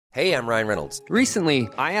Hey, I'm Ryan Reynolds. Recently,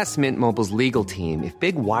 I asked Mint Mobile's legal team if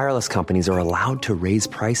big wireless companies are allowed to raise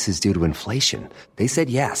prices due to inflation. They said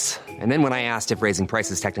yes. And then when I asked if raising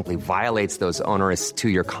prices technically violates those onerous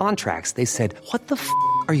two-year contracts, they said, "What the f***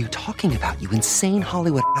 are you talking about, you insane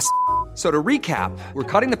Hollywood ass?" So to recap,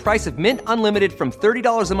 we're cutting the price of Mint Unlimited from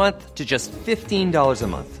 $30 a month to just $15 a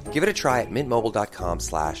month. Give it a try at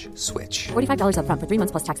mintmobile.com/switch. $45 up front for 3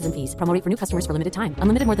 months plus taxes and fees. Promo rate for new customers for limited time.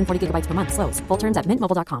 Unlimited more than 40 gigabytes per month. Slows full terms at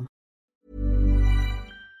mintmobile.com.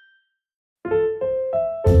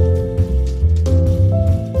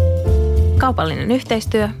 Kaupallinen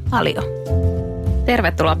yhteistyö, Alio.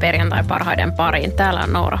 Tervetuloa perjantai parhaiden pariin. Täällä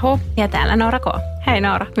on Noora H. Ja täällä Noora K. Hei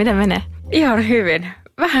Noora, miten menee? Ihan hyvin.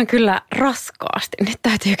 Vähän kyllä raskaasti. Nyt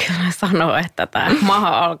täytyy kyllä sanoa, että tämä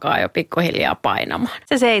maha alkaa jo pikkuhiljaa painamaan.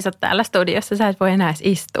 Sä seisot täällä studiossa, sä et voi enää edes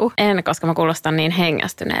istua. En, koska mä kuulostan niin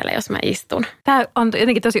hengästyneelle, jos mä istun. Tämä on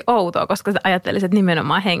jotenkin tosi outoa, koska sä ajattelisit, että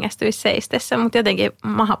nimenomaan hengästyisi seistessä, mutta jotenkin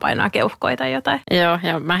maha painaa keuhkoita tai jotain. Joo,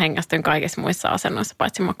 ja mä hengästyn kaikissa muissa asennoissa,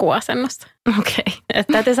 paitsi makuasennossa. Okei.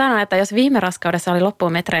 Täytyy sanoa, että jos viime raskaudessa oli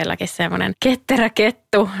loppumetreilläkin semmoinen ketterä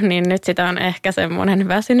kettu, niin nyt sitä on ehkä semmoinen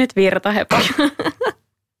väsynyt virtahepo.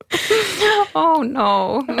 Oh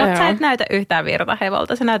no. Mutta sä et näytä yhtään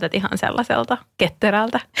virtahevolta. Sä näytät ihan sellaiselta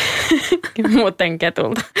ketterältä. Muuten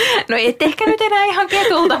ketulta. No et ehkä nyt enää ihan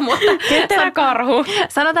ketulta, mutta ketterä karhu.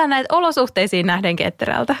 Sanotaan näitä olosuhteisiin nähden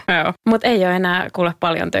ketterältä. Joo, mutta ei ole enää kuule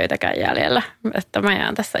paljon töitäkään jäljellä. Että mä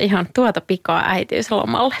jään tässä ihan tuota pikaa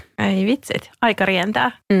äitiyslomalle. Ei vitsit, aika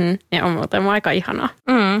rientää. Ja on muuten aika ihanaa.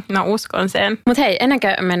 No uskon sen. Mutta hei, ennen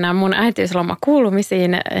kuin mennään mun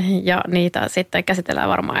äitiyslomakuulumisiin ja niitä sitten käsitellään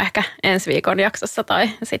varmaan ehkä ensi viikon jaksossa tai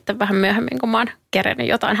sitten vähän myöhemmin, kun mä oon kerennyt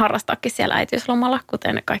jotain harrastaakin siellä äitiyslomalla,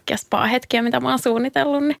 kuten kaikkia spa-hetkiä, mitä mä oon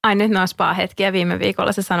suunnitellut. Niin. Ai nyt ne on spa-hetkiä. Viime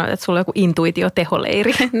viikolla sä sanoit, että sulla on joku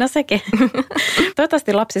intuitio-teholeiri. No sekin.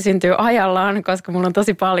 Toivottavasti lapsi syntyy ajallaan, koska mulla on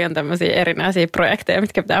tosi paljon tämmöisiä erinäisiä projekteja,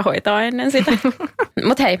 mitkä pitää hoitaa ennen sitä.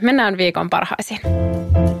 Mutta hei, mennään viikon parhaisiin.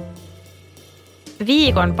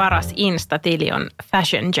 Viikon paras Insta-tili on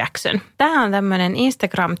Fashion Jackson. Tämä on tämmöinen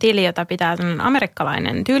Instagram-tili, jota pitää tämmöinen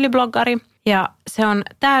amerikkalainen tyylibloggari. Ja se on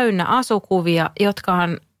täynnä asukuvia, jotka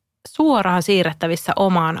on suoraan siirrettävissä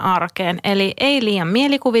omaan arkeen. Eli ei liian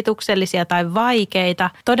mielikuvituksellisia tai vaikeita.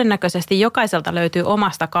 Todennäköisesti jokaiselta löytyy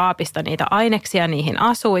omasta kaapista niitä aineksia niihin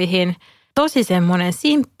asuihin. Tosi semmoinen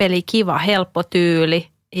simppeli, kiva, helppo tyyli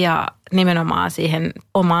ja nimenomaan siihen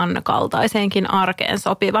oman kaltaiseenkin arkeen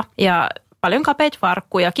sopiva. Ja paljon kapeita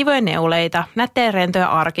farkkuja, kivoja neuleita, nättejä rentoja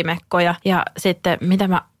arkimekkoja ja sitten mitä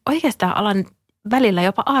mä oikeastaan alan välillä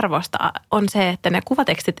jopa arvostaa on se, että ne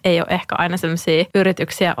kuvatekstit ei ole ehkä aina sellaisia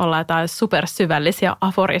yrityksiä olla jotain supersyvällisiä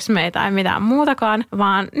aforismeja tai mitään muutakaan,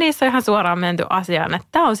 vaan niissä on ihan suoraan menty asiaan, että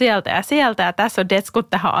tämä on sieltä ja tässä on detskut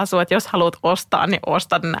tähän asuun, että jos haluat ostaa, niin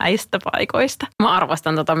osta näistä paikoista. Mä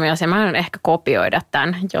arvostan tota myös ja mä en ehkä kopioida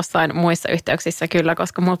tämän jossain muissa yhteyksissä kyllä,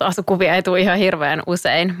 koska multa asukuvia ei tule ihan hirveän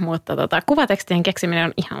usein, mutta kuvatekstien keksiminen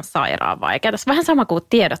on ihan sairaan vaikeaa. Tässä vähän sama kuin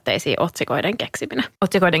tiedotteisiin otsikoiden keksiminen.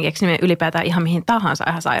 Otsikoiden keksiminen ylipäätään ihan mihin tahansa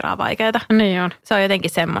ihan sairaan vaikeaa. Niin on. Se on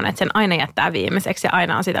jotenkin semmoinen, että sen aina jättää viimeiseksi ja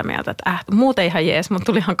aina on sitä mieltä, että muuten ihan jees, mutta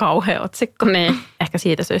tuli ihan kauhea otsikko. Niin. Ehkä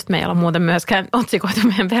siitä syystä me ei olla muuten myöskään otsikoitu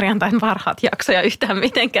meidän perjantain parhaat jaksoja yhtään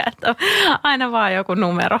mitenkään, että aina vaan joku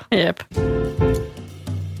numero. Jep.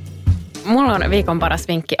 Mulla on viikon paras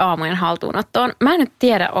vinkki aamujen haltuunottoon. Mä en nyt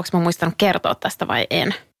tiedä, onko mä muistanut kertoa tästä vai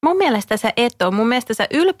en. Mun mielestä sä et ole. Mun mielestä sä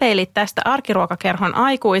ylpeilit tästä arkiruokakerhon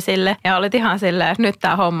aikuisille ja olit ihan silleen, että nyt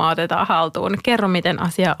tää homma otetaan haltuun. Kerro, miten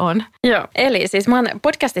asia on. Joo, eli siis mä oon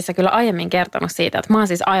podcastissa kyllä aiemmin kertonut siitä, että mä oon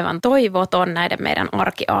siis aivan toivoton näiden meidän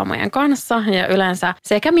arkiaamujen kanssa. Ja yleensä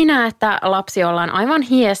sekä minä että lapsi ollaan aivan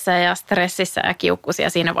hiessä ja stressissä ja kiukkuisia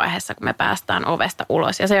siinä vaiheessa, kun me päästään ovesta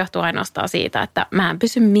ulos. Ja se johtuu ainoastaan siitä, että mä en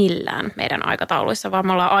pysy millään meidän aikatauluissa, vaan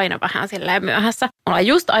me ollaan aina vähän silleen myöhässä. Me ollaan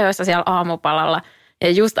just ajoissa siellä aamupalalla. Ja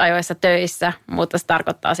just ajoissa töissä, mutta se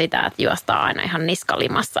tarkoittaa sitä, että juostaan aina ihan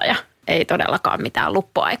niskalimassa ja ei todellakaan mitään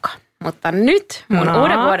luppuaikaa. Mutta nyt mun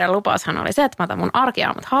uuden vuoden lupaushan oli se, että mä otan mun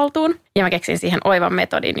arkiaamut haltuun ja mä keksin siihen oivan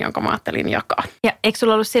metodin, jonka mä ajattelin jakaa. Ja eikö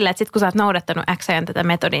sulla ollut silleen, että sit kun sä oot noudattanut X-ajan tätä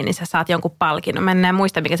metodia, niin sä saat jonkun palkinnon? Mä en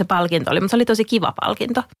muista, mikä se palkinto oli, mutta se oli tosi kiva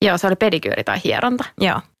palkinto. Joo, se oli pedikyyri tai hieronta.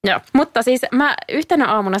 Joo. Mutta siis mä yhtenä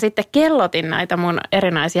aamuna sitten kellotin näitä mun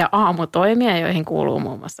erinäisiä aamutoimia, joihin kuuluu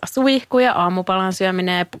muun muassa suihkuja, aamupalan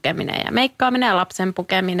syöminen, pukeminen ja meikkaaminen ja lapsen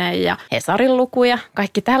pukeminen ja Hesarin lukuja,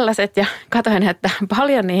 kaikki tällaiset. Ja katsoin, että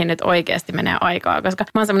paljon niihin nyt oikeasti menee aikaa, koska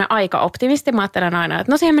mä oon semmoinen aika-optimisti. Mä ajattelen aina,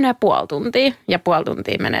 että no siihen menee puoli tuntia ja puoli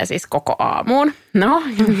tuntia menee siis koko aamuun. No,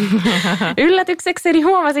 yllätyksekseni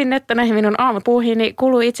huomasin, että näihin minun aamupuuhiini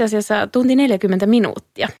kuluu itse asiassa tunti 40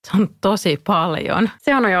 minuuttia. Se on tosi paljon.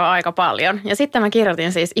 Se on jo aika paljon. Ja sitten mä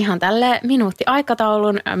kirjoitin siis ihan tälle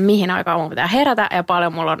minuuttiaikataulun, mihin aikaan mun pitää herätä ja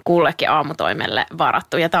paljon mulla on kullekin aamutoimelle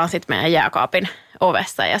varattu. Ja tää on sitten meidän jääkaapin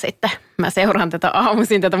ovessa ja sitten mä seuraan tätä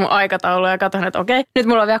aamuisin tätä mun aikataulua ja katson, että okei, nyt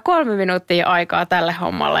mulla on vielä 3 minuuttia aikaa tälle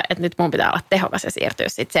hommalle, että nyt mun pitää olla tehokas ja siirtyä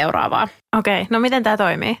sitten seuraavaan. Okei, no miten tää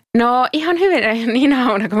toimii? No ihan hyvin niin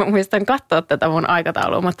auna, kun mä muistan katsoa tätä mun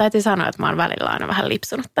aikataulua, mutta täytyy sanoa, että mä oon välillä aina vähän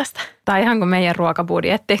lipsunut tästä. Tai ihan kuin meidän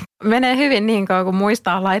ruokabudjetti. Menee hyvin niin kauan, kun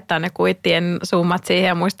muistaa laittaa ne kuittien summat siihen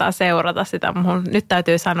ja muistaa seurata sitä. Nyt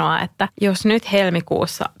täytyy sanoa, että jos nyt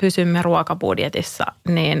helmikuussa pysymme ruokabudjetissa,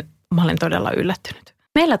 niin mä olin todella yllättynyt.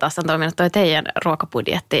 Meillä taas on toiminut toi teidän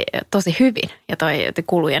ruokabudjetti tosi hyvin ja toi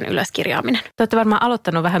kulujen ylöskirjaaminen. Te olette varmaan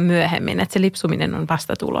aloittanut vähän myöhemmin, että se lipsuminen on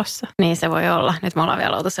vasta tulossa. Niin se voi olla. Nyt me ollaan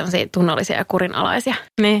vielä oltu sellaisia tunnollisia ja kurinalaisia.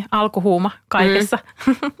 Niin, alkuhuuma kaikessa.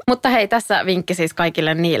 Mutta hei, tässä vinkki siis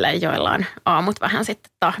kaikille niille, joilla on aamut vähän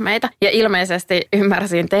sitten tahmeita. Ja ilmeisesti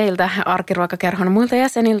ymmärsin teiltä Arkiruokakerhon muilta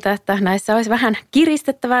jäseniltä, että näissä olisi vähän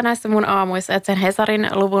kiristettävää näissä mun aamuissa, että sen Hesarin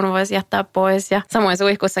luvun voisi jättää pois ja samoin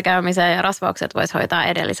suihkussa käymiseen ja rasvaukset voisi hoitaa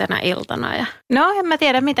edellisenä iltana. No en mä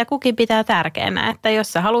tiedä, mitä kukin pitää tärkeänä, että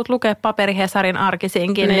jos sä haluat lukea paperihesarin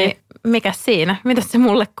arkisinkin, niin mikäs siinä? Mitä se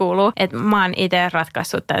mulle kuuluu? Että mä oon itse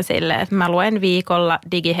ratkaissut tämän silleen, että mä luen viikolla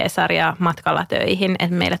digihesaria matkalla töihin,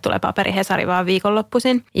 että meille tulee paperihesari vaan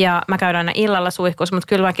viikonloppuisin. Ja mä käyn aina illalla suihkussa, mutta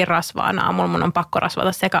kyllä mäkin rasvaan aamulla. Mun on pakko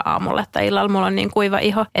rasvata sekä aamulla että illalla. Mulla on niin kuiva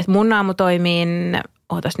iho, että mun aamu toimii.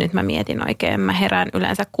 Ootas nyt mä mietin oikein. Mä herään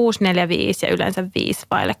yleensä 6:45 ja yleensä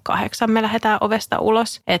 7:55 me lähdetään ovesta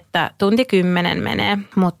ulos. Että tunti 10 menee,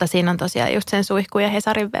 mutta siinä on tosiaan just sen suihkun ja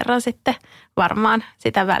hesarin verran sitten varmaan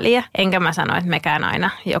sitä väliä. Enkä mä sano, että mekään aina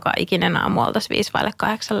joka ikinen aamu oltaisiin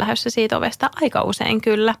 7:55 lähdössä siitä ovesta. Aika usein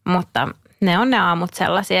kyllä, mutta ne on ne aamut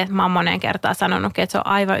sellaisia, että mä oon moneen kertaan sanonut, että se on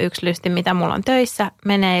aivan yksi lysti, mitä mulla on töissä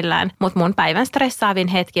meneillään. Mutta mun päivän stressaavin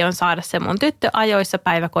hetki on saada se mun tyttö ajoissa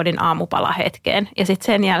päiväkodin aamupala hetkeen. Ja sitten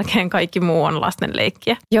sen jälkeen kaikki muu on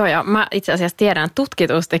lastenleikkiä. Joo, ja mä itse asiassa tiedän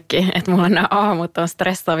tutkitustikin, että mulla nämä aamut on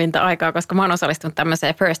stressaavinta aikaa, koska mä oon osallistunut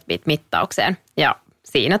tämmöiseen First Beat-mittaukseen. Ja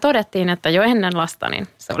siinä todettiin, että jo ennen lasta, niin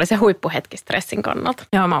se oli se huippuhetki stressin kannalta.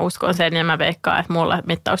 Joo, mä uskon sen ja mä veikkaan, että mulla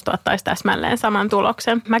mittaus tuottaisi täsmälleen saman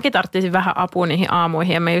tuloksen. Mäkin tarvitsisin vähän apua niihin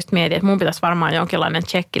aamuihin ja mä just mietin, että mun pitäisi varmaan jonkinlainen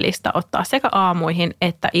checklista ottaa sekä aamuihin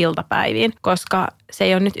että iltapäiviin, koska se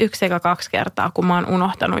ei ole nyt 1 eikä 2 kertaa, kun mä oon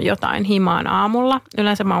unohtanut jotain himaan aamulla.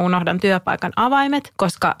 Yleensä mä unohdan työpaikan avaimet,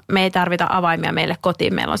 koska me ei tarvita avaimia meille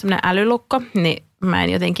kotiin. Meillä on semmoinen älylukko, niin mä en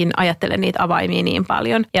jotenkin ajattele niitä avaimia niin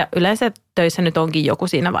paljon. Ja yleensä töissä nyt onkin joku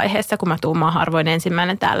siinä vaiheessa, kun mä tuun, mä harvoin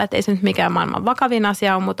ensimmäinen täällä, että ei se nyt mikään maailman vakavin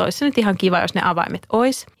asia on, mutta olisi se nyt ihan kiva, jos ne avaimet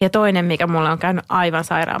olisi. Ja toinen, mikä mulle on käynyt aivan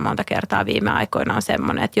sairaan monta kertaa viime aikoina, on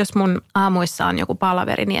semmoinen, että jos mun aamuissa on joku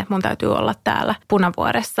palaveri, niin että mun täytyy olla täällä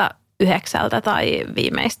Punavuoressa 9 tai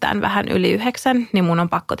viimeistään vähän yli 9, niin mun on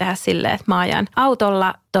pakko tehdä silleen, että mä ajan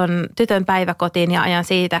autolla ton tytön päiväkotiin ja ajan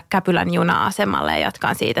siitä Käpylän juna-asemalle ja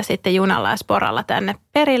jatkan siitä sitten junalla ja sporalla tänne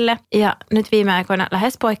perille. Ja nyt viime aikoina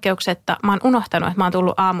lähes poikkeuksetta mä oon unohtanut, että mä oon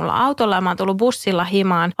tullut aamulla autolla ja mä oon tullut bussilla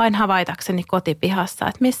himaan vain havaitakseni kotipihassa,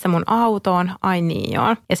 että missä mun auto on, ai niin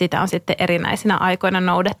joo. Ja sitä on sitten erinäisinä aikoina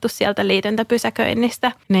noudettu sieltä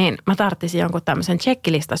liityntäpysäköinnistä. Niin mä tarttisin jonkun tämmöisen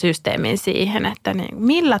checklistasysteemin siihen, että niin,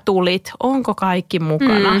 millä tulit, onko kaikki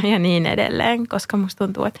mukana ja niin edelleen, koska musta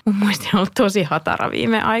tuntuu, että mun muisti on ollut tosi hatara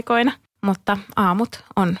viime aikoina. Mutta aamut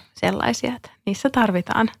on sellaisia, että niissä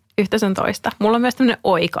tarvitaan yhtä sun toista. Mulla on myös tämmöinen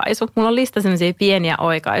oikaisu. Mulla on lista semmoisia pieniä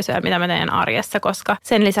oikaisuja, mitä mä teen arjessa, koska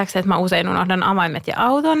sen lisäksi, että mä usein unohdan avaimet ja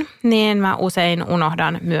auton, niin mä usein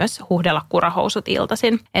unohdan myös huuhdella kurahousut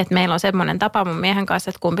iltaisin. Että meillä on semmoinen tapa mun miehen kanssa,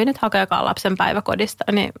 että kumpi nyt hakeekaan lapsen päiväkodista,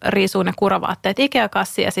 niin riisuu ne kuravaatteet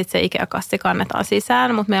Ikea-kassiin ja sitten se Ikea-kassi kannetaan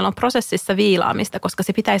sisään. Mutta meillä on prosessissa viilaamista, koska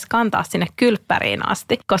se pitäisi kantaa sinne kylppäriin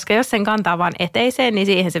asti. Koska jos sen kantaa vaan eteiseen, niin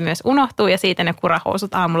siihen se myös unohtuu ja siitä ne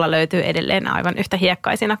kurahousut aamulla löytyy edelleen aivan yhtä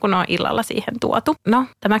hiekkaisina, kun on illalla siihen tuotu. No,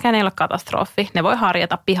 tämäkään ei ole katastrofi. Ne voi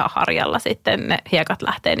harjata pihaharjalla sitten. Ne hiekat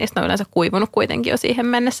lähtee, niistä on yleensä kuivunut kuitenkin jo siihen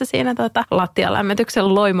mennessä siinä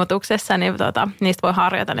lattialämmityksen loimotuksessa, niin niistä voi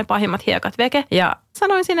harjata ne pahimmat hiekat veke. Ja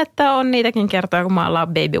sanoisin, että on niitäkin kertoja, kun mä ollaan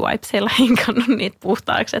baby wipesilla hinkannut niitä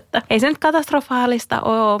puhtaaksi, että ei se nyt katastrofaalista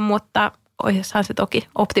ole, mutta olisihan se toki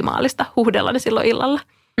optimaalista huuhdella ne silloin illalla.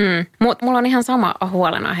 Mutta mulla on ihan sama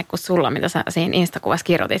huolenaihe kuin sulla, mitä sä siinä Instakuvassa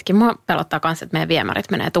kirjoititkin. Mua pelottaa myös, että meidän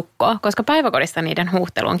viemärit menee tukkoon, koska päiväkodissa niiden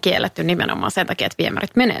huuhtelu on kielletty nimenomaan sen takia, että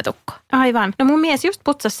viemärit menee tukkoon. Aivan. No mun mies just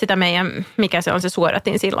putsasi sitä meidän, mikä se on se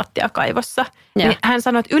suodatin siinä lattiakaivossa. Niin hän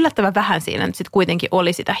sanoi, että yllättävän vähän siinä nyt sitten kuitenkin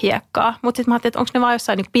oli sitä hiekkaa. Mutta sitten mä ajattelin, että onko ne vaan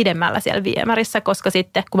jossain niin pidemmällä siellä viemärissä, koska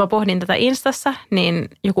sitten kun mä pohdin tätä Instassa, niin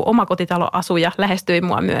joku omakotitaloasuja lähestyi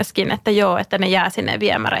mua myöskin, että joo, että ne jää sinne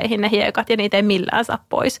viemäreihin ne hiekat ja niitä ei millään saa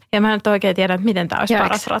pois. Ja mä en nyt oikein tiedä, että miten tämä olisi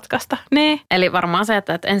paras ratkaista. Niin. Eli varmaan se,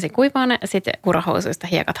 että ensin kuivaa ne, sitten kurahousuista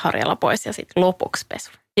hiekat harjalla pois ja sitten lopuksi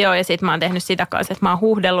pesu. Joo, ja sitten mä oon tehnyt sitä kanssa, että mä oon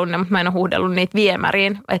huuhdellut ne, mutta mä en ole huuhdellut niitä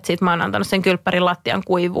viemäriin. Että sitten mä oon antanut sen kylppärin lattian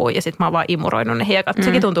kuivuun ja sitten mä oon vaan imuroinut ne hiekat.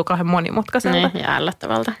 Sekin tuntuu kauhean monimutkaiselta. Niin, ja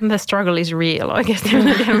ällöttävältä. The struggle is real oikeasti. Mä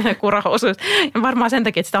en tiedä, mitä kurahousuista. Ja varmaan sen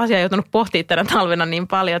takia, että sitä asiaa on joutunut pohtimaan tänä talvena niin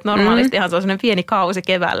paljon, että normaalistihan se on sellainen pieni kausi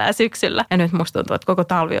keväällä ja syksyllä. Ja nyt musta tuntuu, että koko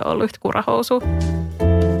talvi on ollut yhtä kurahousua.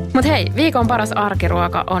 Mutta hei, viikon paras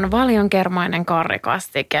arkiruoka on valionkermainen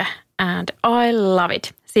karrikastike. And I love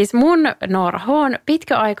it. Siis mun Norhoon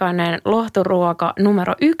pitkäaikainen lohturuoka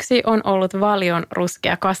numero 1 on ollut Valion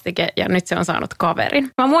ruskea kastike ja nyt se on saanut kaverin.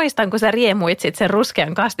 Mä muistan, kun sä riemuit sit sen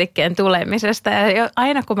ruskean kastikkeen tulemisesta ja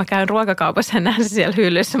aina kun mä käyn ruokakaupassa ja näen siellä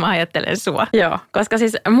hyllyssä, mä ajattelen sua. Joo, koska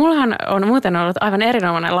siis mullahan on muuten ollut aivan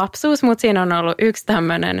erinomainen lapsuus, mutta siinä on ollut yksi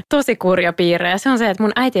tämmöinen tosi kurja piirre ja se on se, että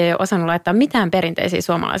mun äiti ei ole osannut laittaa mitään perinteisiä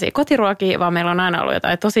suomalaisia kotiruokia, vaan meillä on aina ollut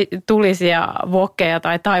jotain tosi tulisia wokkeja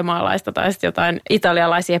tai taimaalaista tai sitten jotain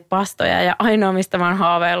italialaisia pastoja ja ainoa, mistä mä oon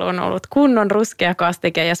haaveillut, on ollut kunnon ruskea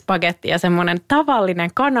kastike ja spagetti ja semmoinen tavallinen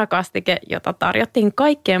kanakastike, jota tarjottiin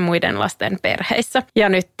kaikkien muiden lasten perheissä. Ja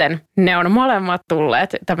nytten ne on molemmat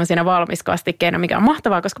tulleet tämmöisinä valmiskastikkeina, mikä on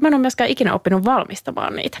mahtavaa, koska mä en ole myöskään ikinä oppinut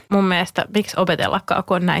valmistamaan niitä. Mun mielestä, miksi opetellakaan,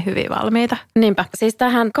 kun on näin hyvin valmiita? Niinpä. Siis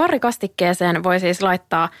tähän karrikastikkeeseen voi siis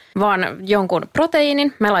laittaa vaan jonkun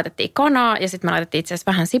proteiinin. Me laitettiin kanaa ja sitten me laitettiin itse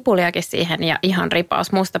asiassa vähän sipuliakin siihen ja ihan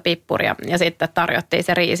ripaus mustapippuria ja sitten tarjottiin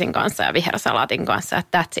se riisin kanssa ja vihersalaatin kanssa,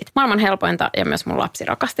 että that's it. Maailman helpointa ja myös mun lapsi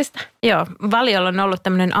rakasti sitä. Joo, Valiolla on ollut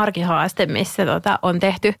tämmöinen arkihaaste, missä on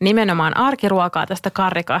tehty nimenomaan arkiruokaa tästä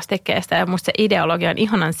karrikastikkeesta ja musta se ideologia on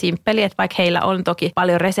ihanan simppeli, että vaikka heillä on toki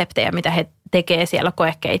paljon reseptejä, mitä he tekee siellä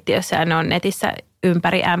koekeittiössä ja ne on netissä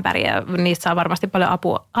ympäri ämpäriä, niissä saa varmasti paljon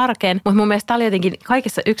apua arkeen, mutta mun mielestä tämä oli jotenkin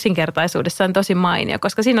kaikessa yksinkertaisuudessaan tosi mainio,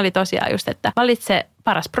 koska siinä oli tosiaan just, että valitse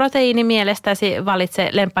paras proteiini mielestäsi, valitse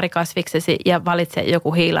lempparikasviksesi ja valitse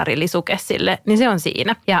joku hiilarilisuke sille, niin se on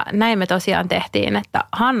siinä. Ja näin me tosiaan tehtiin, että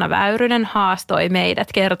Hanna Väyrynen haastoi meidät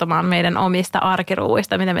kertomaan meidän omista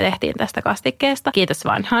arkiruuista, mitä me tehtiin tästä kastikkeesta. Kiitos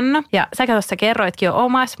vaan Hanna. Ja sä tuossa kerroitkin jo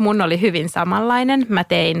omas, mun oli hyvin samanlainen. Mä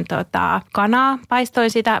tein kanaa,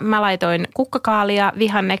 paistoin sitä, mä laitoin kukkakaalia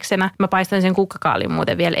vihanneksena. Mä paistoin sen kukkakaalin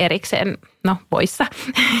muuten vielä erikseen, poissa.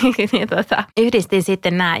 Yhdistin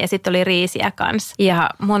sitten nämä ja sitten oli riisiä kanssa. Ja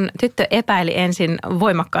mun tyttö epäili ensin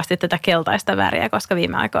voimakkaasti tätä keltaista väriä, koska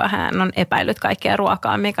viime aikoina hän on epäillyt kaikkea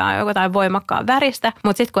ruokaa, mikä on jotain voimakkaan väristä.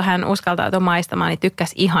 Mutta sitten kun hän uskaltautui maistamaan, niin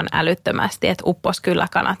tykkäsi ihan älyttömästi, että uppos kyllä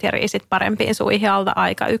kanat ja riisit parempiin suihin alta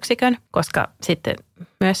aikayksikön, koska sitten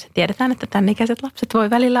myös tiedetään, että tämän ikäiset lapset voi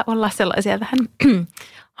välillä olla sellaisia vähän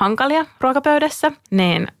hankalia ruokapöydässä,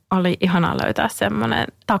 niin oli ihanaa löytää semmoinen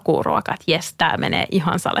takuuruoka, että jes, tämä menee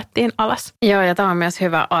ihan salettiin alas. Joo, ja tämä on myös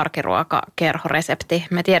hyvä arkiruokakerhoresepti.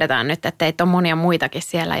 Me tiedetään nyt, että teitä on monia muitakin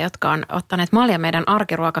siellä, jotka on ottaneet mallia meidän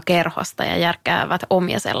arkiruokakerhosta ja järkkäävät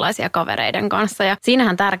omia sellaisia kavereiden kanssa. Ja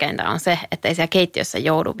siinähän tärkeintä on se, että ei siellä keittiössä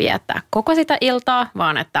joudu viettää koko sitä iltaa,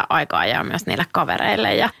 vaan että aikaa jää myös niille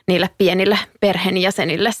kavereille ja niille pienille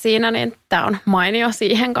perheenjäsenille siinä, niin tämä on mainio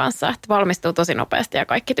siihen kanssa, että valmistuu tosi nopeasti ja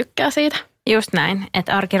kaikki tykkää siitä. Just näin,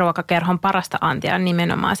 että arkiruokakerhon parasta antia on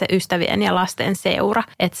nimenomaan se ystävien ja lasten seura.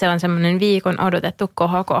 Että se on semmoinen viikon odotettu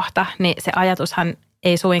kohokohta, niin se ajatushan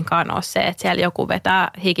ei suinkaan ole se, että siellä joku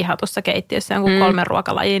vetää hikihatussa keittiössä jonkun 3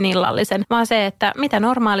 ruokalajin illallisen, vaan se, että mitä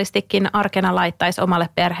normaalistikin arkena laittaisi omalle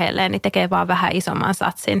perheelleen, niin tekee vaan vähän isomman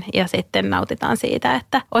satsin ja sitten nautitaan siitä,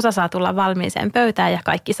 että osa saa tulla valmiiseen pöytään ja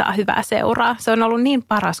kaikki saa hyvää seuraa. Se on ollut niin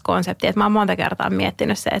paras konsepti, että mä oon monta kertaa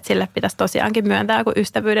miettinyt se, että sille pitäisi tosiaankin myöntää joku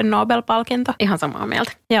ystävyyden Nobel-palkinto. Ihan samaa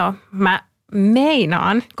mieltä. Joo, mä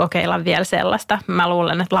meinaan kokeilla vielä sellaista. Mä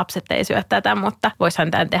luulen, että lapset ei syö tätä, mutta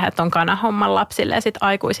voisihan tämän tehdä ton kanahomman lapsille ja sitten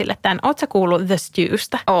aikuisille. Ootko sä kuullut The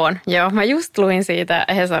Stewstä? Oon, joo. Mä just luin siitä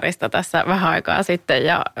Hesarista tässä vähän aikaa sitten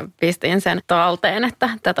ja pistin sen talteen, että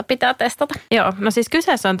tätä pitää testata. Joo, no siis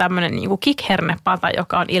kyseessä on tämmöinen niinku kikhernepata,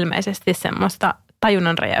 joka on ilmeisesti semmoista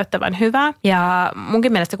tajunnan räjäyttävän hyvää. Ja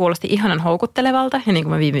munkin mielestä se kuulosti ihanan houkuttelevalta. Ja niin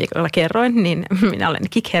kuin mä viime viikolla kerroin, niin minä olen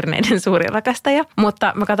kikherneiden suuri rakastaja.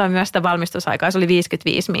 Mutta mä katsoin myös sitä valmistusaikaa, se oli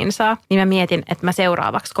 55 minsaa. Niin mä mietin, että mä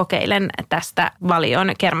seuraavaksi kokeilen tästä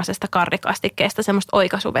Valion kermasesta karrikastikkeesta semmoista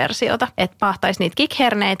oikaisuversiota. Että pahtaisi niitä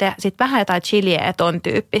kikherneitä, sitten vähän jotain chiliä ja ton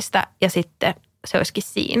tyyppistä ja sitten se olisikin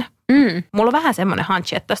siinä. Mulla on vähän semmoinen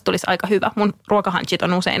hanchi, että tästä tulisi aika hyvä. Mun ruokahanchit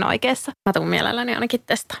on usein oikeassa. Mä tuun mielelläni ainakin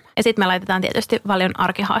testaamaan. Ja sitten me laitetaan tietysti Valion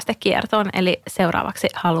arkihaaste kiertoon. Eli seuraavaksi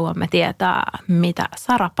haluamme tietää, mitä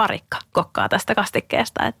Sara Parikka kokkaa tästä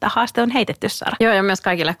kastikkeesta. Että haaste on heitetty, Sara. Joo, ja myös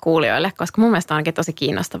kaikille kuulijoille, koska mun mielestä on ainakin tosi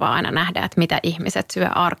kiinnostavaa aina nähdä, että mitä ihmiset syö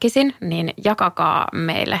arkisin. Niin jakakaa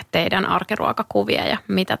meille teidän arkiruokakuvia ja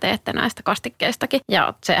mitä teette näistä kastikkeistakin.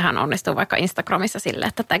 Ja sehän onnistuu vaikka Instagramissa sille,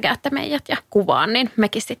 että tägäätte meidät ja kuvaan, niin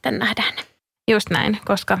mekin sitten nähdään ne. Just näin,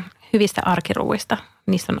 koska hyvistä arkiruuista,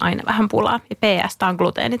 niistä on aina vähän pulaa. Ja PS, tää on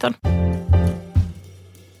gluteeniton.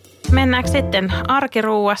 Mennäänkö sitten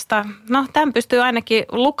arkiruuasta? No, tämän pystyy ainakin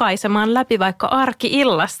lukaisemaan läpi vaikka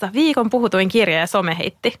arki-illassa. Viikon puhutuin kirja ja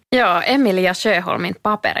somehitti. Joo, Emilia Sjöholmin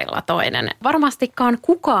Paperilla toinen. Varmastikaan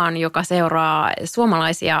kukaan, joka seuraa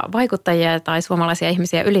suomalaisia vaikuttajia tai suomalaisia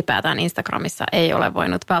ihmisiä ylipäätään Instagramissa, ei ole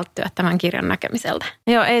voinut välttyä tämän kirjan näkemiseltä.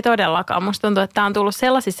 Joo, ei todellakaan. Musta tuntuu, että tämä on tullut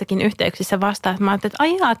sellaisissakin yhteyksissä vastaan, että mä ajattelin, että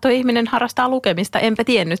aijaa, tuo ihminen harrastaa lukemista. Enpä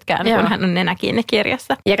tiennytkään, kun hän on nenä kiinni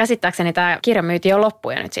kirjassa. Ja käsittääkseni tämä kirja myyti jo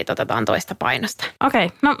loppuun ja nyt siitä otetaan toista painosta. Okei,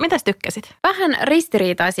 no mitäs tykkäsit? Vähän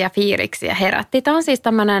ristiriitaisia fiiliksiä herätti. Tämä on siis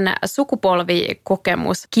tämmöinen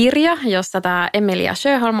sukupolvikokemuskirja, jossa tämä Emilia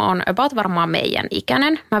Sjöholm on about varmaan meidän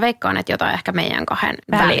ikäinen. Mä veikkaan, että jotain ehkä meidän kahden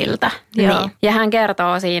väliltä. Niin. Ja hän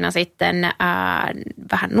kertoo siinä sitten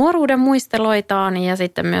vähän nuoruuden muisteloitaan ja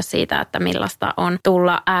sitten myös siitä, että millaista on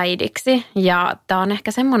tulla äidiksi. Ja tämä on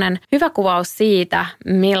ehkä semmoinen hyvä kuvaus siitä,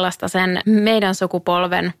 millaista sen meidän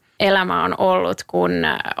sukupolven elämä on ollut, kun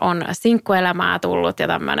on sinkkuelämää tullut ja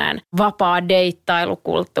tämmöinen vapaa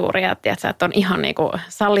deittailukulttuuri. Että on ihan niin kuin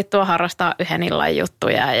sallittua harrastaa yhden illan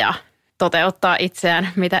juttuja ja toteuttaa itseään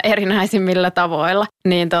mitä erinäisimmillä tavoilla.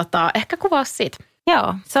 Niin ehkä kuvaus siitä.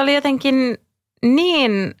 Joo, se oli jotenkin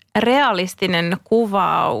niin realistinen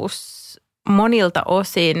kuvaus monilta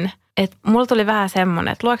osin, että mulla tuli vähän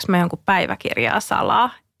semmoinen, että lueks mä jonkun päiväkirjaa salaa.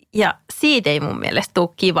 Ja siitä ei mun mielestä tule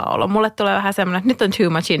kiva olo. Mulle tulee vähän semmoinen, että nyt on too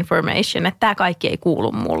much information, että tämä kaikki ei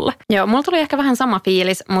kuulu mulle. Joo, mulla tuli ehkä vähän sama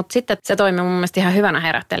fiilis, mutta sitten se toimi mun mielestä ihan hyvänä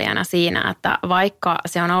herättelijänä siinä, että vaikka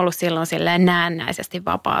se on ollut silloin silleen näennäisesti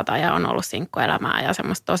vapaata ja on ollut sinkkuelämää ja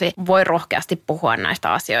semmoista tosi voi rohkeasti puhua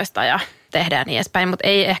näistä asioista ja tehdään niin edespäin, mutta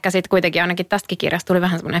ei ehkä sitten kuitenkin ainakin tästäkin kirjasta tuli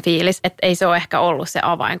vähän semmoinen fiilis, että ei se ole ehkä ollut se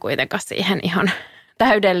avain kuitenkaan siihen ihan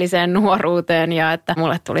täydelliseen nuoruuteen ja että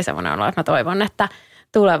mulle tuli semmoinen olo, että mä toivon, että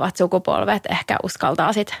tulevat sukupolvet ehkä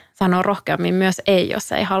uskaltaa sitten sanoa rohkeammin myös ei,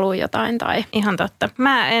 jos ei halua jotain tai... Ihan totta.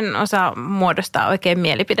 Mä en osaa muodostaa oikein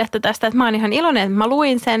mielipidettä tästä. Että mä oon ihan iloinen, että mä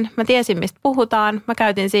luin sen. Mä tiesin, mistä puhutaan. Mä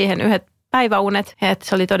käytin siihen yhdet päiväunet. Että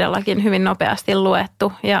se oli todellakin hyvin nopeasti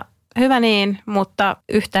luettu. Ja hyvä niin, mutta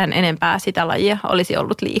yhtään enempää sitä lajia olisi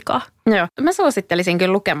ollut liikaa. Joo, mä suosittelisin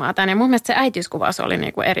kyllä lukemaan tämän ja mun mielestä se äitiyskuvaus oli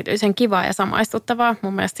niinku erityisen kivaa ja samaistuttavaa.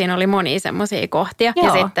 Mun mielestä siinä oli monia semmoisia kohtia. Joo.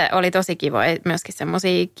 Ja sitten oli tosi kiva myöskin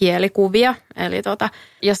semmoisia kielikuvia. Eli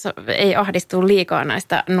jos ei ahdistu liikaa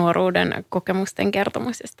näistä nuoruuden kokemusten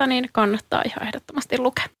kertomuksista, niin kannattaa ihan ehdottomasti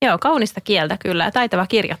lukea. Joo, kaunista kieltä kyllä ja taitava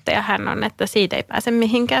kirjoittaja hän on, että siitä ei pääse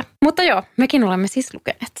mihinkään. Mutta joo, mekin olemme siis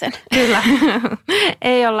lukeneet sen. Kyllä.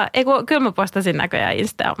 Kyllä mä postasin näköjään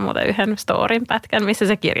Instaan muuten yhden storin pätkän, missä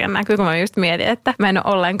se kirja näkyy. Kun mä just mietin, että mä en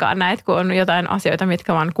ole ollenkaan näitä, kun on jotain asioita,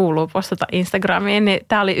 mitkä vaan kuuluu postata Instagramiin, niin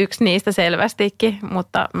tää oli yksi niistä selvästikin,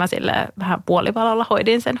 mutta mä silleen vähän puolivalolla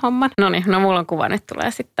hoidin sen homman. Noniin, no mulla on kuva, nyt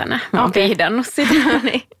tulee sitten tänään. Mä oon pihdannut sitä.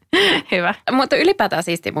 Niin. Hyvä. Mutta ylipäätään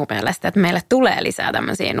siisti mun mielestä, että meille tulee lisää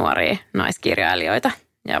tämmöisiä nuoria naiskirjailijoita.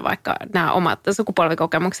 Ja vaikka nämä omat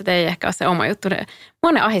sukupolvikokemukset ei ehkä ole se oma juttu,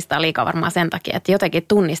 mua ne ahdistaa liikaa varmaan sen takia, että jotenkin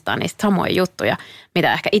tunnistaa niistä samoja juttuja,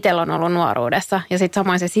 mitä ehkä itsellä on ollut nuoruudessa. Ja sitten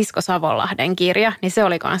samoin se Sisko Savonlahden kirja, niin se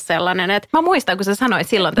oli myös sellainen, että... Mä muistan, kun sä sanoit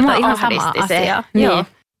silloin tätä ihan samaa asiaa. Niin. Joo.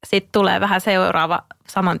 Sitten tulee vähän seuraava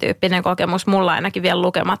samantyyppinen kokemus, mulla ainakin vielä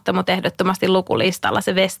lukematta, mutta ehdottomasti lukulistalla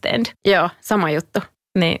se West End. Joo, sama juttu.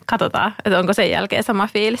 Niin, katsotaan, että onko sen jälkeen sama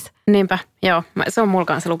fiilis. Niinpä, joo. Se on mulla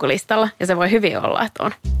kanssa lukulistalla ja se voi hyvin olla, että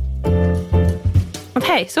on. Mutta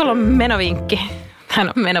hei, sulla on menovinkki.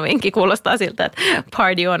 Menovinkki kuulostaa siltä, että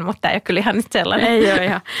party on, mutta tämä ei ole kyllä ihan nyt sellainen. Ei ole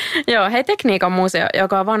ihan. Joo, hei, Tekniikan museo,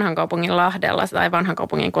 joka on Vanhankaupungin Lahdella tai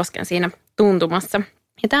Vanhankaupungin Kosken siinä tuntumassa.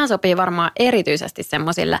 Ja tämä sopii varmaan erityisesti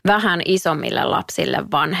semmoisille vähän isommille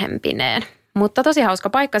lapsille vanhempineen. Mutta tosi hauska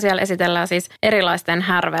paikka. Siellä esitellään siis erilaisten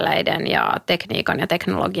härveleiden ja tekniikan ja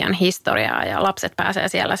teknologian historiaa ja lapset pääsee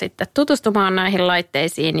siellä sitten tutustumaan näihin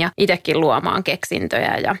laitteisiin ja itsekin luomaan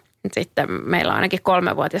keksintöjä ja sitten meillä ainakin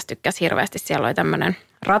 3-vuotias tykkäsi hirveästi. Siellä oli tämmöinen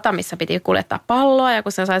rata, missä piti kuljettaa palloa ja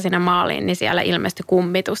kun se sai sinne maaliin, niin siellä ilmestyi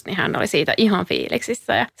kummitus, niin hän oli siitä ihan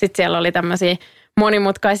fiiliksissä. Ja sitten siellä oli tämmöisiä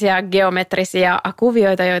monimutkaisia geometrisia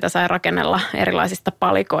kuvioita, joita sai rakennella erilaisista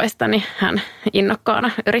palikoista, niin hän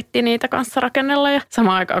innokkaana yritti niitä kanssa rakennella. Ja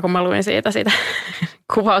samaan aikaan, kun mä luin siitä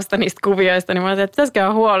kuvausta niistä kuvioista, niin mä olisin, että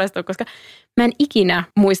pitäisikö huolestua, koska mä en ikinä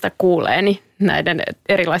muista kuuleeni näiden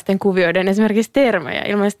erilaisten kuvioiden esimerkiksi termejä.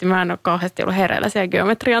 Ilmeisesti mä en ole kauheasti ollut hereillä siellä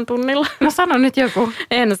geometrian tunnilla. No sano nyt joku.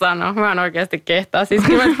 En sano. Mä en oikeasti kehtaa siis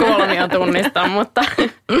nimet kolmia tunnistaa, mutta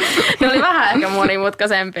ne oli vähän ehkä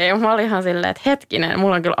monimutkaisempia. Mä olin ihan silleen, että hetkinen,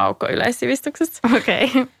 mulla on kyllä aukko yleissivistyksessä. Okei.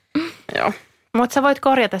 Okay. Joo. Mutta sä voit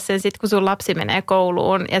korjata sen sitten, kun sun lapsi menee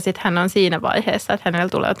kouluun ja sitten hän on siinä vaiheessa, että hänellä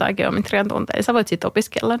tulee jotain geometrian tunteja. Sä voit sitten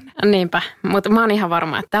opiskella. Niinpä, mutta mä oon ihan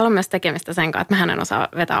varma, että täällä on myös tekemistä sen kanssa, että mä en osaa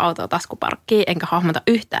vetää autoa taskuparkkiin enkä hahmota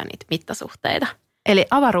yhtään niitä mittasuhteita. Eli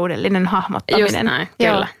avaruudellinen hahmottaminen. Just näin,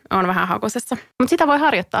 kyllä. On vähän hakusessa. Mutta sitä voi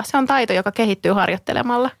harjoittaa. Se on taito, joka kehittyy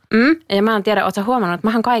harjoittelemalla. Ja mä en tiedä, ootko sä huomannut, että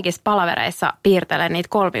mähän kaikissa palavereissa piirtelen niitä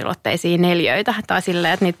kolmiulotteisia neljöitä tai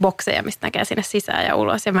silleen, että niitä bokseja, mistä näkee sinne sisään ja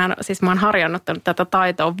ulos. Ja mä oon harjoittanut tätä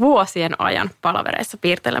taitoa vuosien ajan palavereissa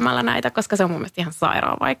piirtelemällä näitä, koska se on mun mielestä ihan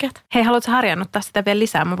sairaan vaikeaa. Hei, haluatko harjoittaa sitä vielä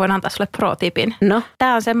lisää? Mä voin antaa sulle pro-tipin. No?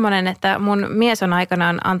 Tää on semmoinen, että mun mies on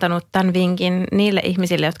aikanaan antanut tämän vinkin niille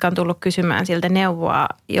ihmisille, jotka on tullut kysymään siltä neuvoa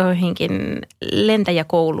joihinkin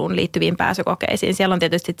lentäjäkouluun liittyviin pääsykokeisiin. Siellä on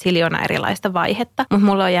tietysti ziljoona erilaista vaihetta, mutta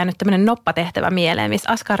mulla on jäänyt tämmöinen noppatehtävä mieleen,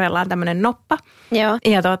 missä askarrellaan tämmöinen noppa. Joo.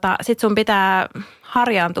 Ja sit sun pitää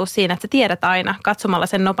harjaantua siinä, että sä tiedät aina katsomalla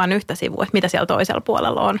sen nopan yhtä sivua, että mitä siellä toisella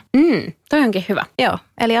puolella on. Toi onkin hyvä. Joo,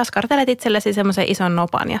 eli askartelet itsellesi semmoisen ison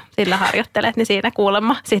nopan ja sillä harjoittelet, niin siinä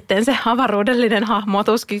kuulemma sitten se avaruudellinen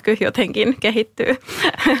hahmotuskyky jotenkin kehittyy.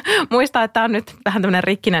 Muista, että tämä on nyt vähän tämmöinen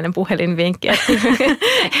rikkinäinen puhelinvinkki, että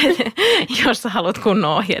jos sä haluat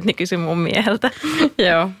kunnon ohjeet, niin kysy mun mieheltä.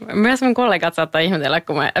 Joo, myös mun kollegat saattaa ihmetellä,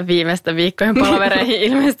 kun mä viimeistä viikkojen palavereihin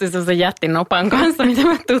ilmestyin semmoisen jättinopan kanssa, mitä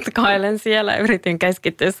mä tutkailen siellä ja yritin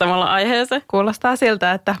keskittyä samalla aiheeseen. Kuulostaa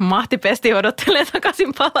siltä, että mahtipesti odottelee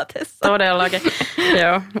takaisin palatessa. Todellakin.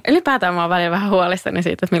 Joo. Ylipäätään mä oon välillä vähän huolissani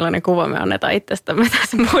siitä, että millainen kuva me annetaan itsestämme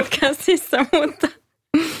tässä podcastissa, mutta...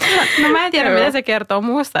 No mä en tiedä, mitä se kertoo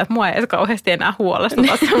muusta, että mua ei edes kauheasti enää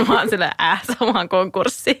huolestuta, mä oon silleen samaan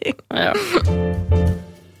konkurssiin. Joo.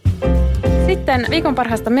 Sitten viikon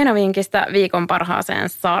parhaasta menovinkistä viikon parhaaseen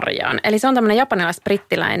sarjaan. Eli se on tämmöinen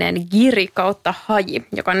japanilais-brittiläinen Giri kautta Haji,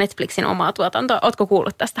 joka on Netflixin omaa tuotantoa. Ootko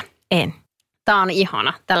kuullut tästä? En. Tämä on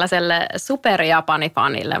ihana tällaiselle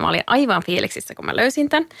super-Japani-fanille. Mä olin aivan fiiliksissä, kun mä löysin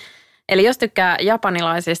tämän. Eli jos tykkää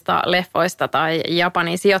japanilaisista leffoista tai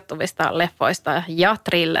Japaniin sijoittuvista leffoista ja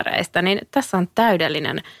thrillereistä, niin tässä on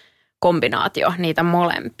täydellinen kombinaatio niitä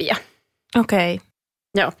molempia. Okei.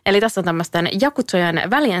 Joo, eli tässä on tämmöisten jakutsujen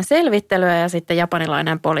välien selvittelyä ja sitten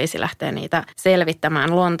japanilainen poliisi lähtee niitä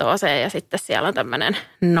selvittämään Lontooseen ja sitten siellä on tämmöinen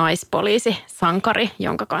naispoliisi, sankari,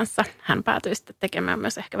 jonka kanssa hän päätyy sitten tekemään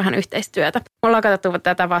myös ehkä vähän yhteistyötä. Me ollaan katsottu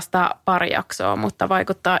tätä vasta pari jaksoa, mutta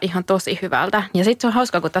vaikuttaa ihan tosi hyvältä. Ja sitten se on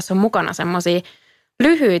hauska, kun tässä on mukana semmoisia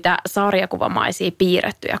lyhyitä sarjakuvamaisia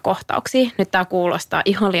piirrettyjä kohtauksia. Nyt tämä kuulostaa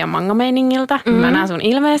ihan liian mangameiningiltä. Mä näen sun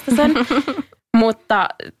ilmeestä sen, mutta...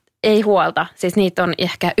 Ei huolta. Siis niitä on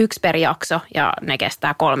ehkä 1 per jakso ja ne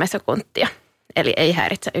kestää 3 sekuntia. Eli ei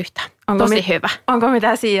häiritse yhtään. Tosi hyvä. Onko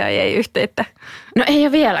mitään CIA-yhteyttä? No ei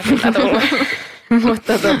ole vielä kyllä tullut.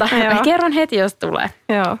 Mutta kerron heti, jos tulee.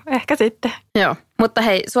 Joo, ehkä sitten. Joo, mutta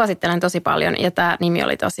hei, suosittelen tosi paljon. Ja tämä nimi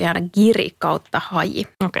oli tosiaan Giri kautta Haji.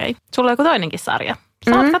 Okei. Sulla on joku toinenkin sarja.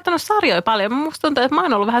 Sä oot katsonut sarjoja paljon. Musta tuntuu, että mä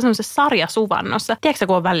oon ollut vähän semmoisessa sarjasuvannossa. Tiedätkö,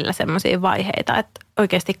 kun on välillä semmoisia vaiheita, että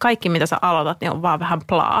oikeasti kaikki, mitä sä aloitat, niin on vaan vähän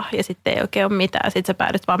plaa. Ja sitten ei oikein ole mitään. Sitten sä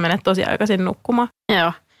päädyt vaan mennä tosi aikaisin nukkumaan.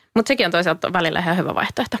 Joo, mutta sekin on toisaalta välillä ihan hyvä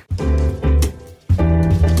vaihtoehto.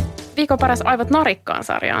 Viikon paras Aivot narikkaan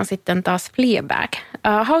 -sarja on sitten taas Fleabag.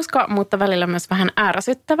 Hauska, mutta välillä myös vähän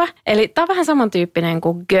ärsyttävä. Eli tämä on vähän samantyyppinen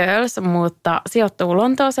kuin Girls, mutta sijoittuu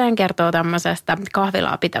Lontooseen, kertoo tämmöisestä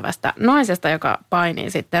kahvilaa pitävästä naisesta, joka painii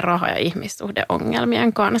sitten raha- ja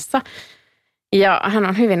ihmissuhdeongelmien kanssa. Ja hän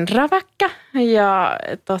on hyvin räväkkä ja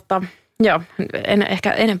en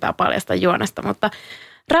ehkä enempää paljasta juonesta, mutta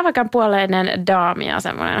räväkän puoleinen daami ja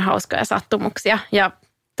semmoinen hauskoja sattumuksia. Ja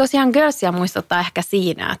tosiaan Girlsia muistuttaa ehkä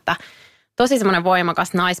siinä, että tosi semmoinen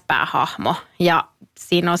voimakas naispäähahmo ja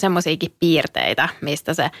siinä on semmoisiakin piirteitä,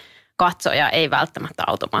 mistä se katsoja ei välttämättä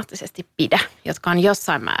automaattisesti pidä, jotka on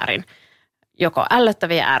jossain määrin joko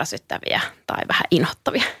ällöttäviä, ärsyttäviä tai vähän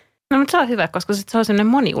inhottavia. No, mutta se on hyvä, koska se on sellainen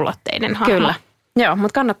moniulotteinen hahmo. Kyllä. Joo,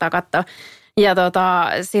 mutta kannattaa katsoa. Ja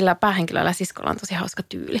sillä päähenkilöllä siskolla on tosi hauska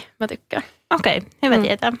tyyli. Mä tykkään. Okei, hyvä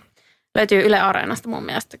tietää. Löytyy Yle Areenasta mun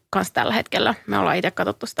mielestä kanssa tällä hetkellä. Me ollaan itse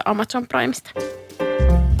katsottu sitä Amazon Primesta.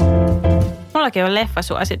 Mullakin on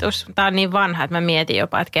leffasuositus. Tää on niin vanha, että mä mietin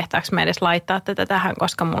jopa, että kehtaanko mä edes laittaa tätä tähän,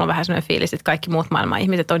 koska mulla on vähän sellainen fiilis, että kaikki muut maailman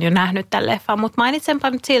ihmiset on jo nähnyt tämän leffan. Mutta mainitsenpa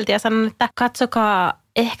nyt silti ja sanon, että katsokaa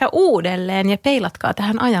ehkä uudelleen ja peilatkaa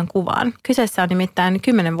tähän ajankuvaan. Kyseessä on nimittäin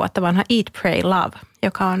 10 vuotta vanha Eat, Pray, Love,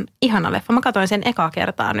 joka on ihana leffa. Mä katsoin sen ekaa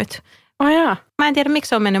kertaa nyt. Mä en tiedä, miksi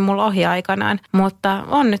se on mennyt mulla ohi aikanaan, mutta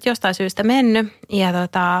on nyt jostain syystä mennyt. Ja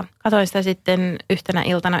katsoin sitä sitten yhtenä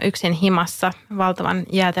iltana yksin himassa valtavan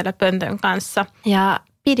jäätelöpöntön kanssa. Ja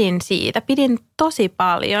pidin tosi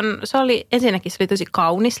paljon. Ensinnäkin se oli tosi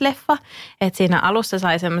kaunis leffa, että siinä alussa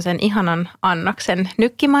sai semmoisen ihanan annoksen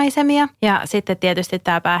nykkimaisemia. Ja sitten tietysti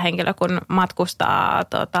tämä päähenkilö, kun matkustaa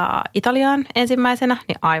Italiaan ensimmäisenä,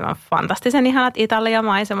 niin aivan fantastisen ihanat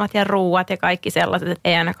Italiamaisemat ja ruuat ja kaikki sellaiset, että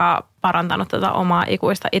ei ainakaan parantanut omaa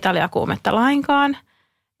ikuista Italiakuumetta lainkaan.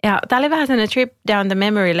 Ja tämä oli vähän sellainen trip down the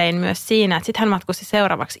memory lane myös siinä, että sitten hän matkusti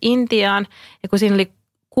seuraavaksi Intiaan ja kun siinä oli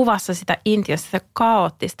kuvassa sitä Intiassa sitä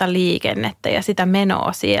kaoottista liikennettä ja sitä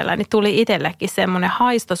menoa siellä, niin tuli itsellekin semmoinen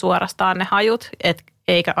haisto suorastaan ne hajut,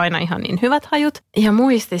 eikä aina ihan niin hyvät hajut. Ja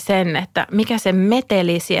muisti sen, että mikä se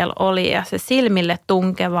meteli siellä oli ja se silmille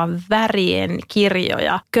tunkeva värien kirjo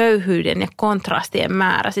ja köyhyyden ja kontrastien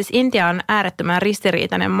määrä. Siis Intia on äärettömän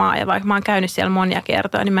ristiriitainen maa ja vaikka mä oon käynyt siellä monia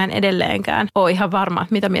kertoja, niin mä en edelleenkään ole ihan varma,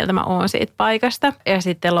 mitä mieltä mä oon siitä paikasta. Ja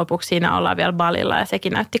sitten lopuksi siinä ollaan vielä Balilla ja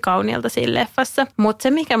sekin näytti kauniilta siinä leffassa. Mutta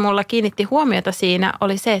se, mikä mulla kiinnitti huomiota siinä,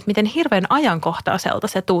 oli se, että miten hirveän ajankohtaiselta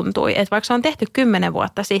se tuntui. Että vaikka se on tehty 10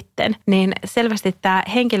 vuotta sitten, niin selvästi tämä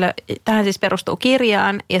henkilö, tähän siis perustuu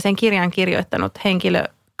kirjaan ja sen kirjan kirjoittanut henkilö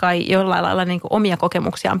kai jollain lailla niin kuin omia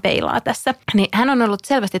kokemuksiaan peilaa tässä. Niin hän on ollut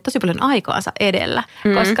selvästi tosi paljon aikaansa edellä,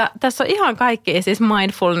 koska tässä on ihan kaikki siis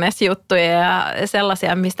mindfulness-juttuja ja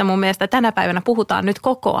sellaisia, mistä mun mielestä tänä päivänä puhutaan nyt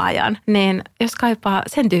koko ajan. Niin jos kaipaa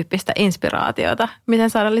sen tyyppistä inspiraatiota, miten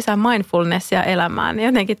saada lisää mindfulnessia elämään, niin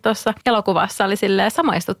jotenkin tuossa elokuvassa oli silleen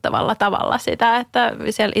samaistuttavalla tavalla sitä, että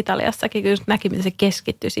siellä Italiassakin kyllä näki, miten se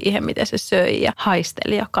keskittyi siihen, miten se söi ja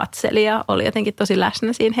haisteli ja katseli ja oli jotenkin tosi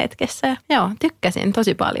läsnä siinä hetkessä. Ja joo, tykkäsin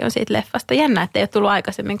tosi paljon siitä leffasta. Jännä, että ei ole tullut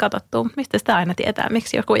aikaisemmin katsottua. Mistä sitä aina tietää,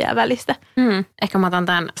 miksi joku jää välistä? Ehkä mä otan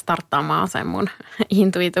tämän starttaamaan sen mun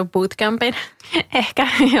Intuitive Bootcampin. Ehkä,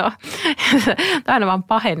 joo. Tämä aina vaan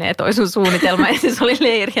pahenee toi sun suunnitelma. Ensin se oli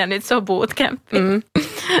leiri ja nyt se on bootcampi.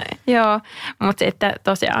 Joo, mutta sitten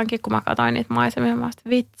tosiaankin, kun mä katsoin niitä maisemia, mä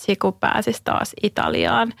vitsi, kun pääsis taas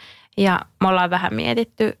Italiaan. Ja me ollaan vähän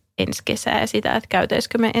mietitty ensi kesää sitä, että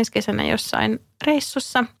käytäisikö me ensi kesänä jossain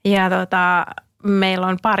reissussa. Ja meillä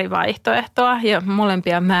on pari vaihtoehtoa ja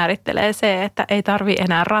molempia määrittelee se, että ei tarvitse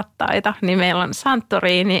enää rattaita. Niin meillä on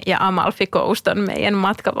Santorini ja Amalfi Coast on meidän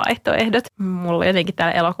matkavaihtoehdot. Mulla jotenkin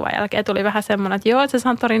täällä elokuvan jälkeen tuli vähän semmoinen, että joo, se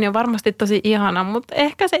Santorini on varmasti tosi ihana, mutta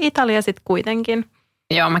ehkä se Italia sitten kuitenkin.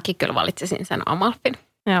 Joo, mäkin kyllä valitsisin sen Amalfin.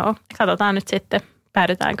 Joo, katsotaan nyt sitten.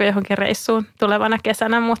 Päädytäänkö johonkin reissuun tulevana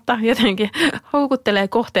kesänä, mutta jotenkin houkuttelee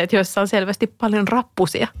kohteet, joissa on selvästi paljon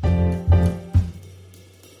rappusia.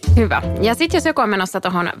 Hyvä. Ja sitten jos joku on menossa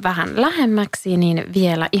tuohon vähän lähemmäksi, niin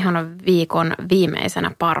vielä ihan viikon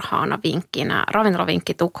viimeisenä parhaana vinkkinä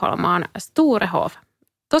ravintolavinkki Tukholmaan Sturehof.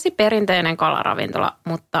 Tosi perinteinen kalaravintola,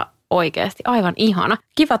 mutta oikeasti aivan ihana.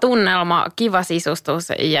 Kiva tunnelma, kiva sisustus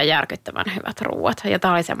ja järkyttävän hyvät ruuat. Ja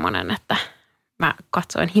tämä oli semmoinen, että mä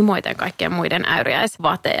katsoin himoiten kaikkien muiden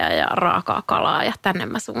äyriäisvateja ja raakaa kalaa ja tänne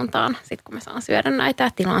mä suuntaan. Sitten kun mä saan syödä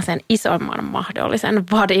näitä, tilaan sen isomman mahdollisen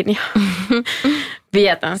vadin ja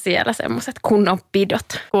vietän siellä semmoiset kunnon pidot.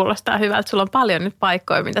 Kuulostaa hyvältä. Sulla on paljon nyt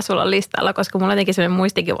paikkoja, mitä sulla on listalla, koska mulla jotenkin sellainen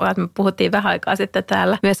muistikin, että me puhuttiin vähän aikaa sitten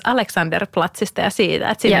täällä myös Alexanderplatzista ja siitä,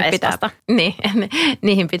 että sinne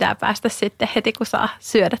niihin pitää päästä sitten heti, kun saa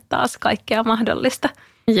syödä taas kaikkea mahdollista.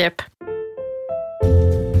 Jep.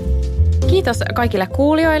 Kiitos kaikille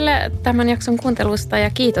kuulijoille tämän jakson kuuntelusta ja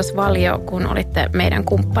kiitos Valio, kun olitte meidän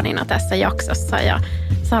kumppanina tässä jaksossa. Ja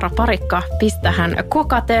Sara Parikka, pistähän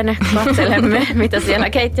kokaten, katselemme mitä siellä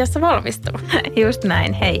keittiössä valmistuu. Just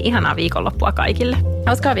näin. Hei, ihanaa viikonloppua kaikille.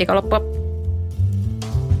 Hauskaa viikonloppua.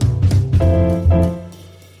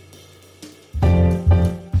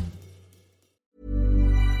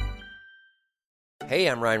 Hey,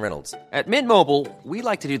 I'm Ryan Reynolds. At Mint Mobile, we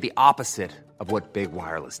like to do the opposite of what Big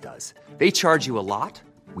Wireless does. They charge you a lot,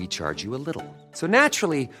 we charge you a little. So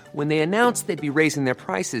naturally, when they announced they'd be raising their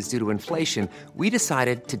prices due to inflation, we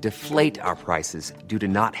decided to deflate our prices due to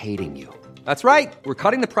not hating you. That's right. We're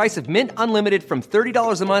cutting the price of Mint Unlimited from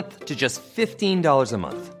 $30 a month to just $15 a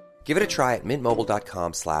month. Give it a try at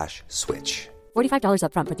mintmobile.com/switch. $45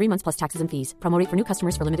 up front for 3 months plus taxes and fees. Promo rate for new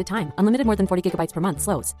customers for limited time. Unlimited more than 40 gigabytes per month.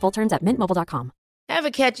 Slows full terms at mintmobile.com.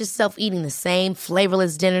 Ever catch yourself eating the same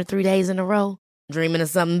flavorless dinner 3 days in a row? Dreaming of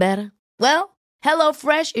something better? Well,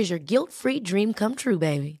 HelloFresh is your guilt-free dream come true,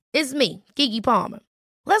 baby. It's me, Keke Palmer.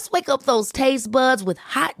 Let's wake up those taste buds with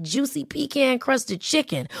hot, juicy pecan-crusted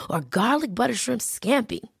chicken or garlic butter shrimp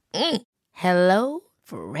scampi.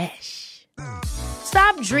 HelloFresh.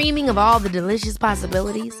 Stop dreaming of all the delicious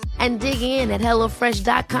possibilities and dig in at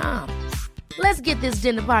HelloFresh.com. Let's get this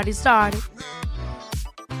dinner party started.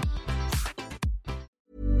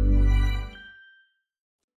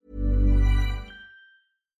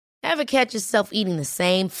 Ever catch yourself eating the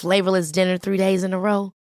same flavorless dinner 3 days in a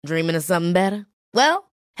row? Dreaming of something better?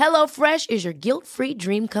 Well, HelloFresh is your guilt-free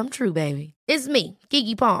dream come true, baby. It's me,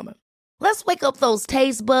 Keke Palmer. Let's wake up those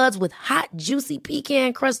taste buds with hot, juicy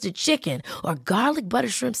pecan-crusted chicken or garlic butter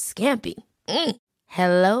shrimp scampi.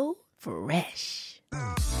 HelloFresh.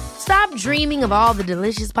 Stop dreaming of all the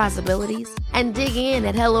delicious possibilities and dig in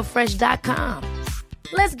at HelloFresh.com.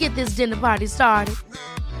 Let's get this dinner party started.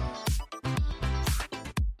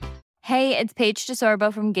 Hey, it's Paige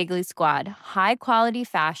DeSorbo from Giggly Squad. High quality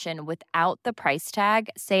fashion without the price tag.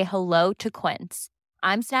 Say hello to Quince.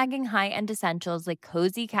 I'm snagging high-end essentials like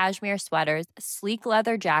cozy cashmere sweaters, sleek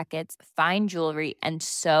leather jackets, fine jewelry, and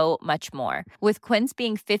so much more. With Quince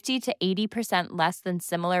being 50 to 80% less than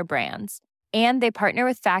similar brands. And they partner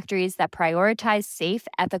with factories that prioritize safe,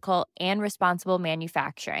 ethical, and responsible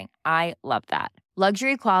manufacturing. I love that.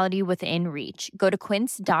 Luxury quality within reach. Go to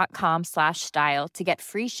quince.com/style to get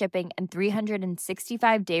free shipping and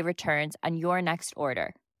 365-day returns on your next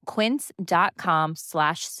order.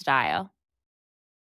 Quince.com/style.